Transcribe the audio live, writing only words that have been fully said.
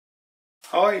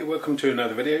Hi, welcome to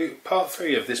another video, part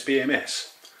 3 of this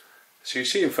BMS. So you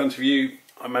see in front of you,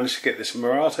 I managed to get this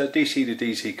Murata DC to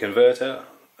DC converter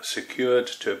secured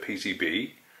to a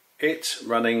PCB. It's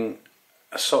running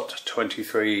a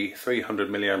SOT23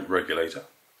 300mA regulator,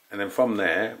 and then from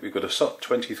there we've got a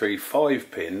SOT23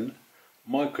 5-pin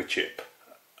Microchip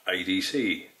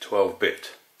ADC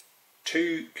 12-bit.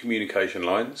 Two communication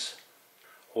lines.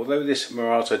 Although this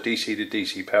Murata DC to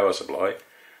DC power supply,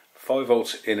 5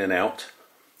 volts in and out,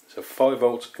 so 5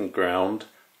 volts and ground,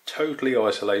 totally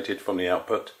isolated from the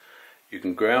output. You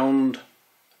can ground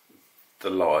the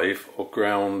live or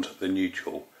ground the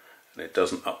neutral, and it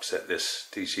doesn't upset this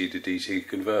DC to DC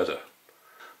converter.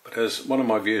 But as one of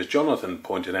my viewers, Jonathan,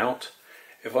 pointed out,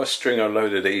 if I string a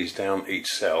load of these down each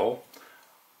cell,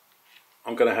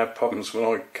 I'm going to have problems when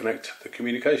I connect the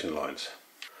communication lines.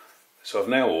 So I've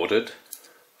now ordered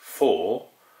 4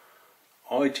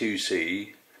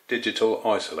 I2C digital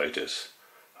isolators.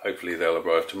 Hopefully they'll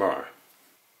arrive tomorrow.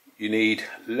 You need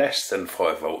less than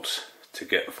 5 volts to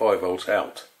get 5 volts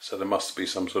out, so there must be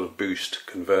some sort of boost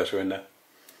converter in there.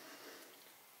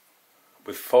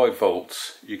 With 5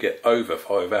 volts you get over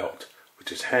 5 out,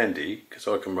 which is handy because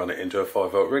I can run it into a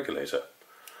 5 volt regulator.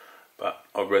 But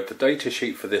I've read the data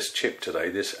sheet for this chip today,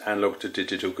 this analog to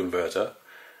digital converter,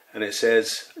 and it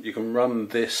says you can run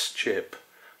this chip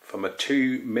from a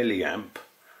 2 milliamp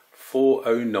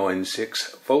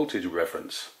 4096 voltage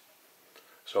reference.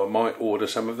 So I might order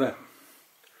some of them,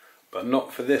 but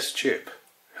not for this chip.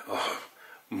 Oh,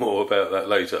 more about that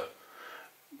later.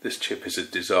 This chip is a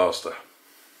disaster.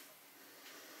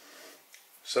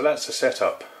 So that's the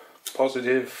setup.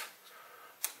 Positive,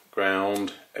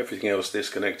 ground, everything else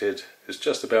disconnected. It's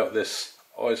just about this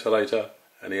isolator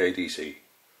and the ADC.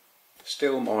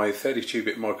 Still my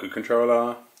 32-bit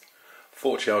microcontroller.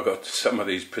 Fortunately, I got some of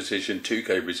these precision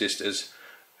 2K resistors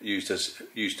used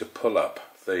to pull up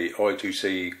the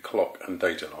I2C clock and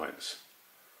data lines.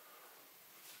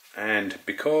 And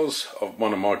because of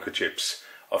one of Microchip's,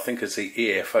 I think it's the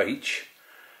EFH,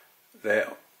 the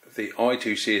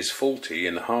I2C is faulty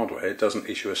in the hardware. It doesn't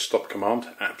issue a stop command.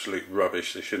 Absolute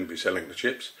rubbish. They shouldn't be selling the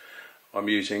chips. I'm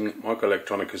using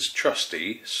Microelectronica's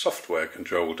trusty software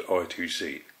controlled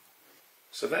I2C.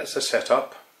 So that's the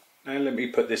setup. Now let me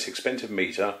put this expensive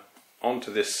meter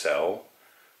onto this cell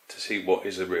to see what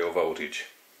is the real voltage.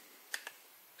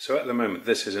 So at the moment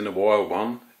this is in a while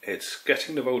one. It's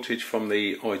getting the voltage from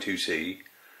the I2C,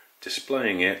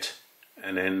 displaying it,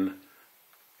 and then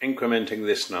incrementing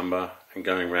this number and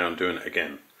going around doing it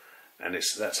again. And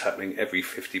that's happening every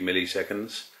 50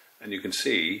 milliseconds, and you can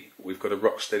see we've got a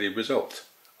rock steady result.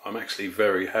 I'm actually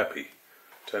very happy.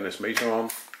 Turn this meter on.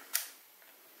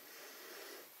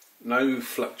 No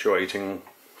fluctuating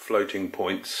floating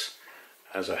points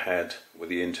as I had with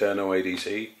the internal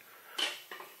ADC.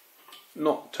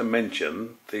 Not to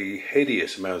mention the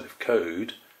hideous amount of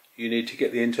code you need to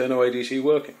get the internal ADC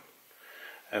working.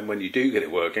 And when you do get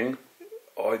it working,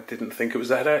 I didn't think it was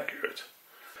that accurate.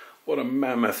 What a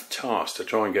mammoth task to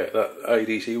try and get that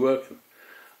ADC working.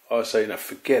 I say, now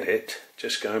forget it,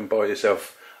 just go and buy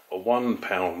yourself a £1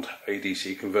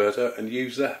 ADC converter and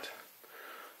use that.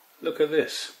 Look at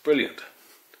this, brilliant.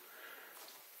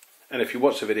 And if you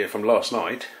watch the video from last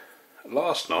night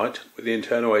with the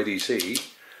internal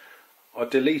ADC, I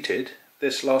deleted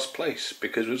this last place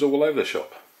because it was all over the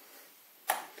shop.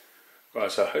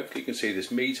 Right, so hopefully you can see this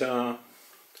meter.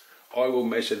 I will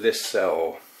measure this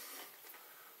cell.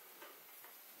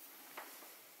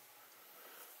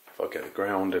 If I get the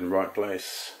ground in the right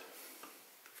place.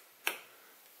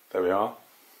 There we are.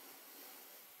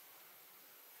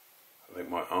 I think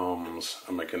my arms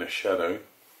are making a shadow.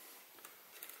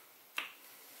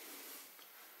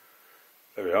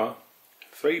 There we are.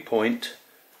 3 point.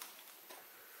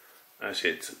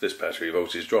 Actually, this battery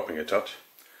voltage is dropping a touch.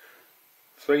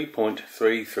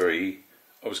 3.33.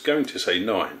 I was going to say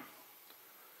 9,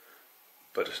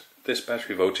 but this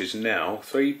battery voltage is now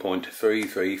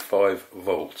 3.335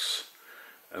 volts,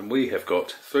 and we have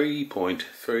got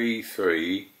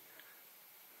 3.33,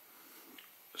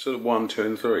 sort of 1, 2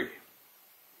 and 3.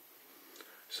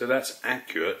 So that's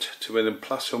accurate to within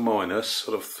plus or minus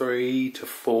sort of 3 to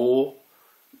 4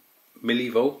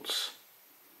 millivolts.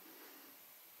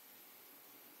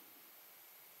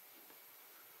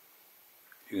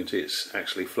 You can see it's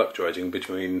actually fluctuating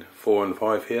between 4 and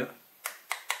 5 here.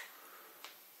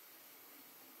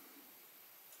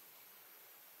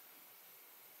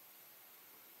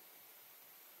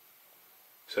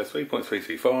 So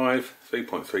 3.335,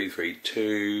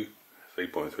 3.332,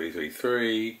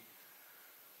 3.333.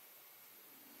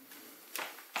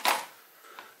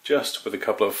 just with a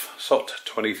couple of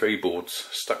SOT23 boards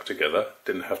stuck together,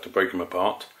 didn't have to break them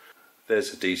apart.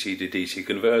 There's a DC to DC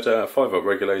converter, a 5-volt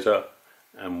regulator,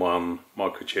 and one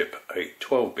Microchip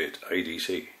 12-bit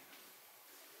ADC.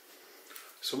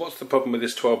 So what's the problem with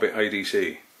this 12-bit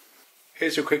ADC?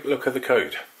 Here's a quick look at the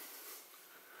code.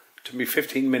 It took me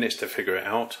 15 minutes to figure it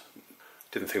out.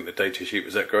 Didn't think the datasheet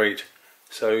was that great.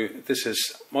 So this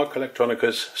is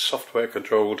Microelectronica's software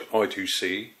controlled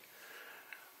I2C.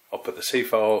 I'll put the C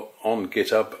file on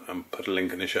GitHub and put a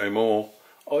link in the show more.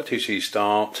 I2C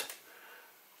start.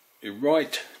 You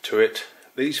write to it.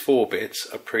 These 4 bits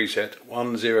are preset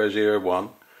 1001.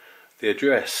 The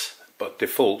address, but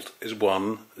default, is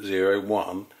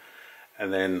 101.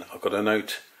 And then I've got a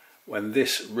note, when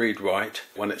this read-write,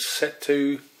 when it's set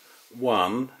to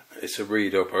 1, it's a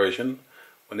read operation.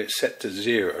 When it's set to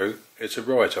 0, it's a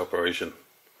write operation.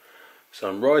 So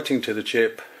I'm writing to the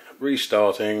chip,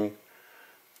 restarting,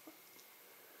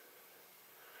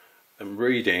 and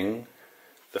reading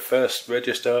the first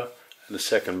register and the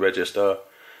second register,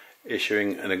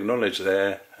 issuing an acknowledge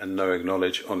there and no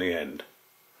acknowledge on the end.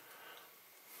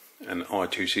 And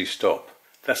I2C stop.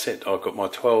 That's it. I've got my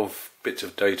 12 bits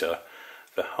of data,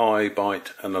 the high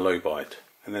byte and the low byte.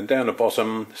 And then down the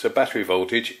bottom, so battery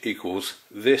voltage equals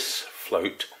this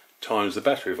float times the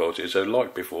battery voltage. So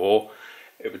like before,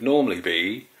 it would normally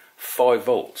be 5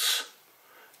 volts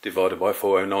divided by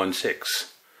 4096.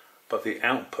 But the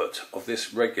output of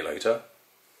this regulator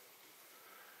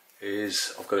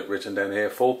is, I've got it written down here,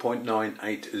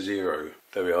 4.980.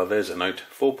 There we are, there's a note,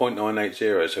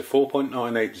 4.980. So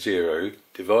 4.980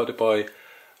 divided by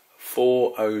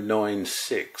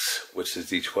 4096, which is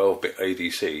the 12-bit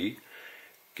ADC,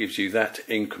 gives you that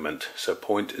increment. So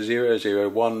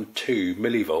 0.0012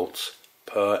 millivolts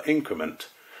per increment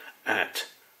at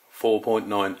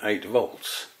 4.98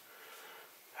 volts.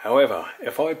 However,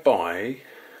 if I buy,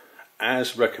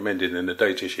 as recommended in the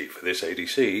datasheet for this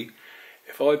ADC,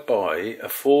 if I buy a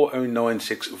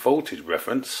 4096 voltage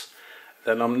reference,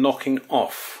 then I'm knocking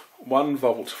off 1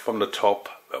 volt from the top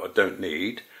that I don't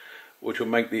need, which will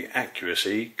make the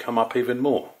accuracy come up even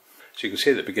more. So you can see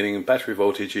at the beginning, battery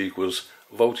voltage equals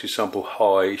voltage sample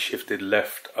high shifted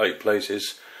left 8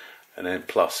 places, and then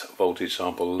plus voltage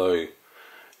sample low.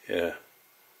 Yeah.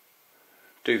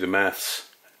 Do the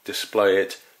maths, display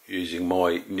it using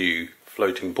my new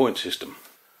floating point system,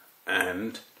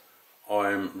 and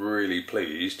I'm really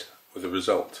pleased with the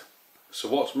result. So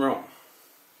what's wrong?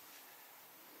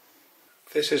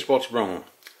 This is what's wrong.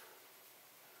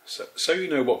 So you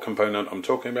know what component I'm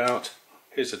talking about.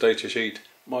 Here's the datasheet.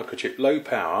 Microchip low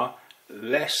power,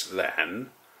 less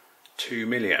than 2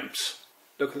 milliamps.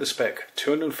 Look at the spec,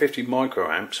 250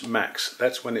 microamps max.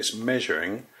 That's when it's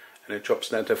measuring, and it drops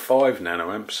down to 5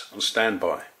 nanoamps on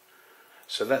standby.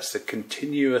 So that's the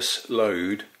continuous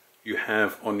load you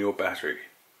have on your battery.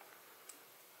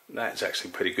 That's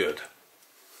actually pretty good.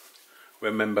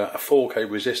 Remember, a 4K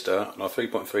resistor on a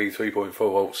 3.3, 3.4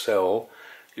 volt cell,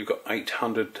 you've got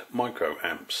 800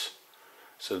 microamps.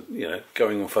 So, you know,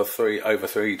 going for over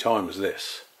 3 times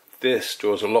this. This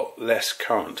draws a lot less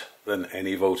current than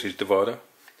any voltage divider.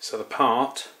 So the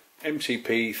part,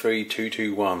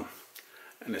 MCP3221,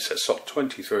 and it's a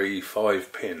SOT23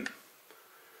 5-pin.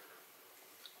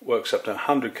 Works up to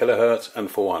 100 kHz and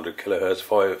 400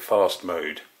 kHz fast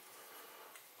mode.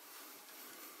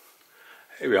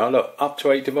 Here we are, look, up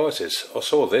to 8 devices. I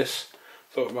saw this,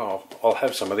 thought, well, I'll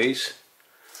have some of these.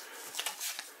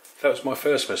 That was my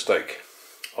first mistake.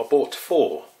 I bought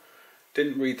 4,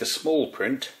 didn't read the small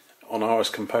print on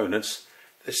RS Components.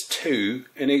 There's 2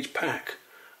 in each pack.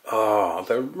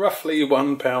 They're roughly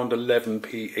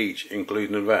 £1.11 each,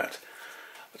 including VAT.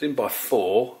 I didn't buy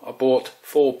 4, I bought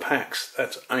 4 packs,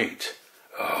 that's 8.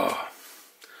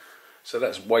 So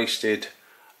that's wasted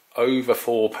over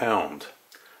 £4.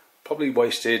 Probably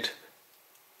wasted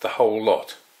the whole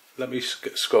lot. Let me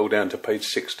scroll down to page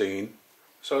 16.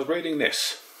 So I was reading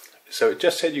this. So it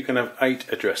just said you can have 8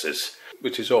 addresses,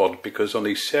 which is odd because on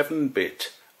the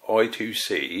 7-bit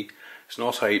I2C, it's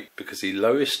not 8 because the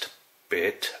lowest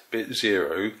bit, bit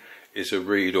 0, is a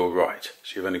read or write.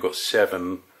 So you've only got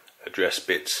 7 address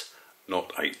bits,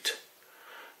 not 8.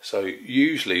 So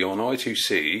usually on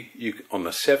I2C, on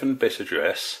the 7-bit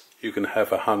address, you can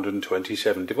have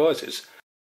 127 devices.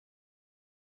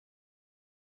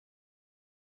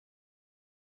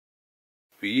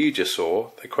 But you just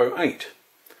saw they quote 8.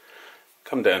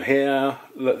 Come down here,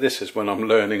 look, this is when I'm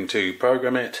learning to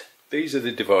program it. These are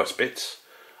the device bits,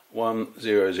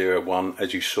 1001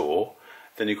 as you saw.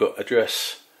 Then you've got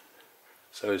address,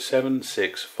 so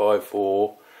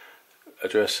 7654,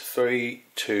 address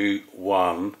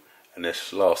 321, and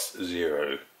this last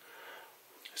 0.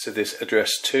 So this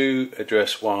address 2,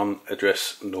 address 1,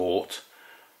 address 0,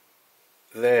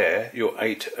 they're your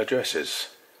 8 addresses.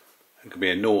 It could be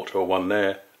a 0 or 1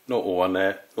 there, 0 or 1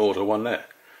 there, 0 or 1 there.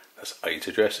 That's 8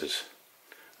 addresses.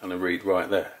 And a read right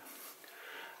there.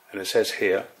 And it says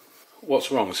here,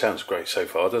 what's wrong? Sounds great so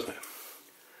far, doesn't it?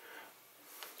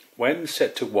 When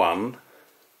set to 1,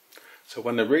 so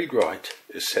when the read write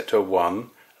is set to a 1,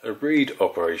 a read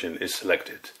operation is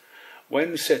selected.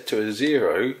 When set to a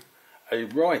 0, a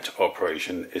write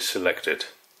operation is selected.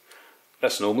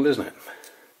 That's normal, isn't it?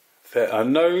 There are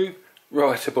no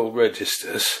writable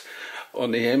registers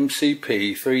on the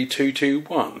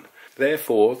MCP3221.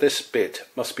 Therefore, this bit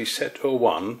must be set to a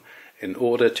 1 in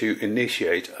order to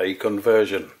initiate a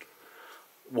conversion.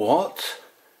 What?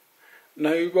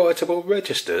 No writable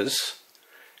registers?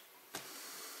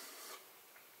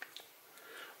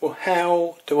 Well,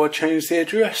 how do I change the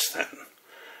address then?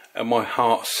 And my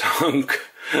heart sunk.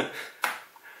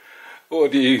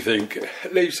 What do you think?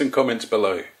 Leave some comments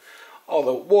below.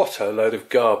 Oh, what a load of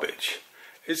garbage.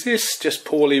 Is this just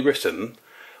poorly written,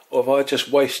 or have I just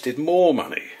wasted more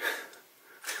money?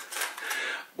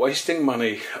 Wasting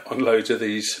money on loads of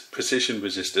these precision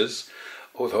resistors,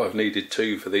 although I've needed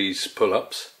 2 for these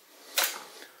pull-ups.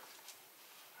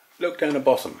 Look down the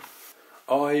bottom.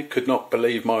 I could not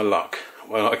believe my luck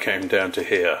when I came down to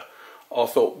here. I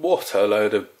thought, what a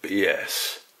load of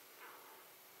BS.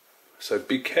 So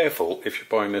be careful if you're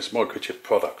buying this Microchip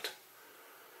product.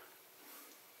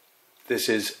 This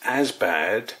is as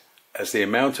bad as the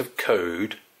amount of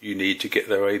code you need to get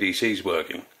their ADCs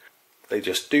working. They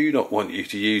just do not want you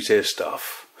to use their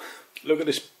stuff. Look at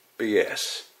this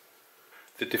BS.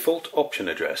 The default option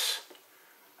address,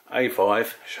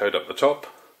 A5 showed up the top,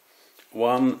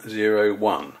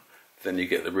 101, then you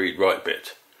get the read write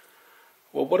bit.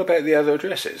 Well, what about the other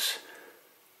addresses?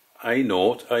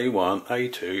 A0, A1,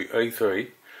 A2, A3,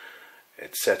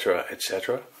 etc,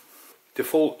 etc.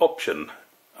 Default option,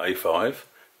 A5,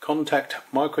 contact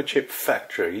Microchip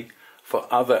factory for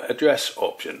other address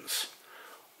options.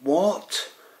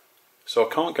 What? So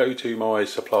I can't go to my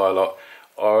supplier lot,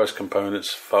 RS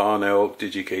Components, Farnell,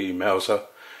 DigiKey, Mouser,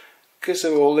 because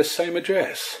they're all the same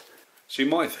address. So you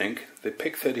might think the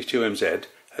PIC32MZ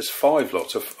has 5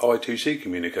 lots of I2C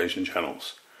communication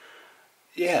channels.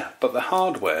 Yeah, but the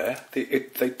hardware,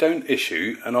 they don't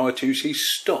issue an I2C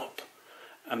stop,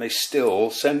 and they still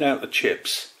send out the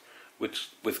chips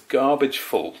with garbage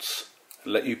faults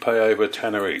and let you pay over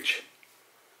 £10 each.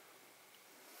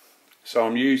 So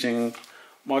I'm using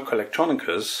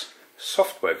Microelectronica's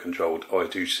software controlled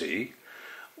I2C,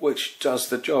 which does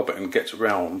the job and gets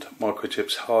around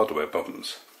Microchip's hardware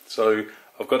buttons. So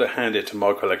I've got to hand it to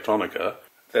Microelectronica.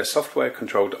 Their software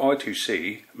controlled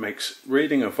I2C makes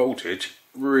reading a voltage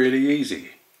really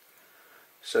easy.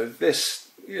 So this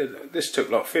took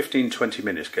like 15-20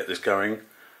 minutes to get this going.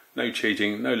 No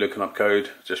cheating, no looking up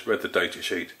code, just read the data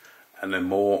sheet. And the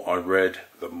more I read,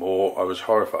 the more I was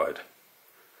horrified.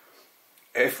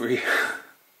 I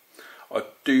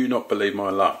do not believe my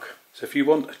luck. So if you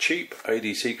want a cheap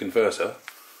ADC converter,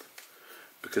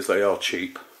 because they are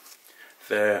cheap,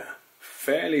 they're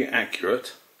fairly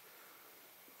accurate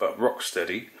but rock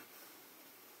steady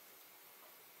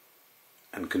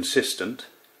and consistent.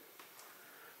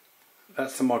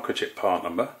 That's the Microchip part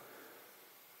number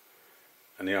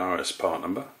and the RS part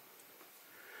number.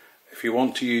 If you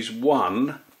want to use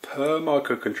 1 per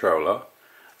microcontroller,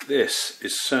 this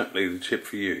is certainly the chip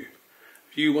for you.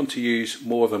 If you want to use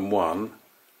more than 1,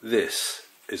 this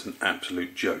is an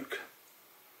absolute joke.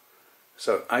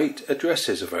 So 8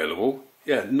 addresses available,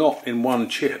 yeah, not in 1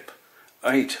 chip,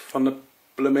 8 from the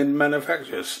blooming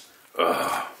manufacturers.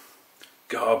 Ugh,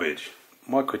 garbage.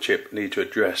 Microchip need to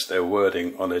address their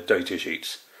wording on their data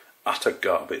sheets. Utter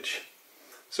garbage.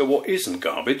 So what isn't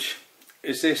garbage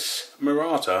is this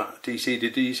Murata DC to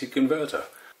DC converter.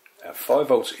 At 5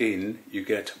 volts in, you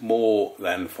get more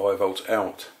than 5 volts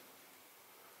out,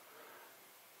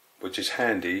 which is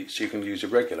handy so you can use a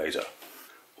regulator,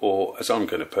 or as I'm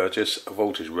going to purchase, a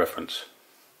voltage reference.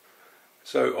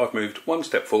 So I've moved 1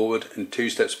 step forward and 2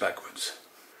 steps backwards.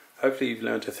 Hopefully you've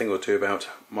learned a thing or two about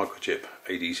Microchip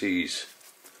ADCs.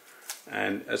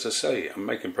 And as I say, I'm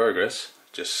making progress,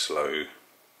 just slow.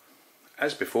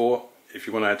 As before, if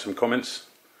you want to add some comments,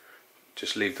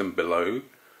 just leave them below.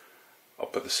 I'll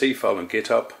put the C file on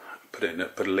GitHub, put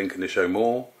a link in the show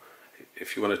more.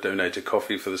 If you want to donate a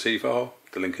coffee for the C file,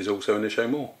 the link is also in the show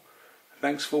more.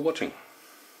 Thanks for watching.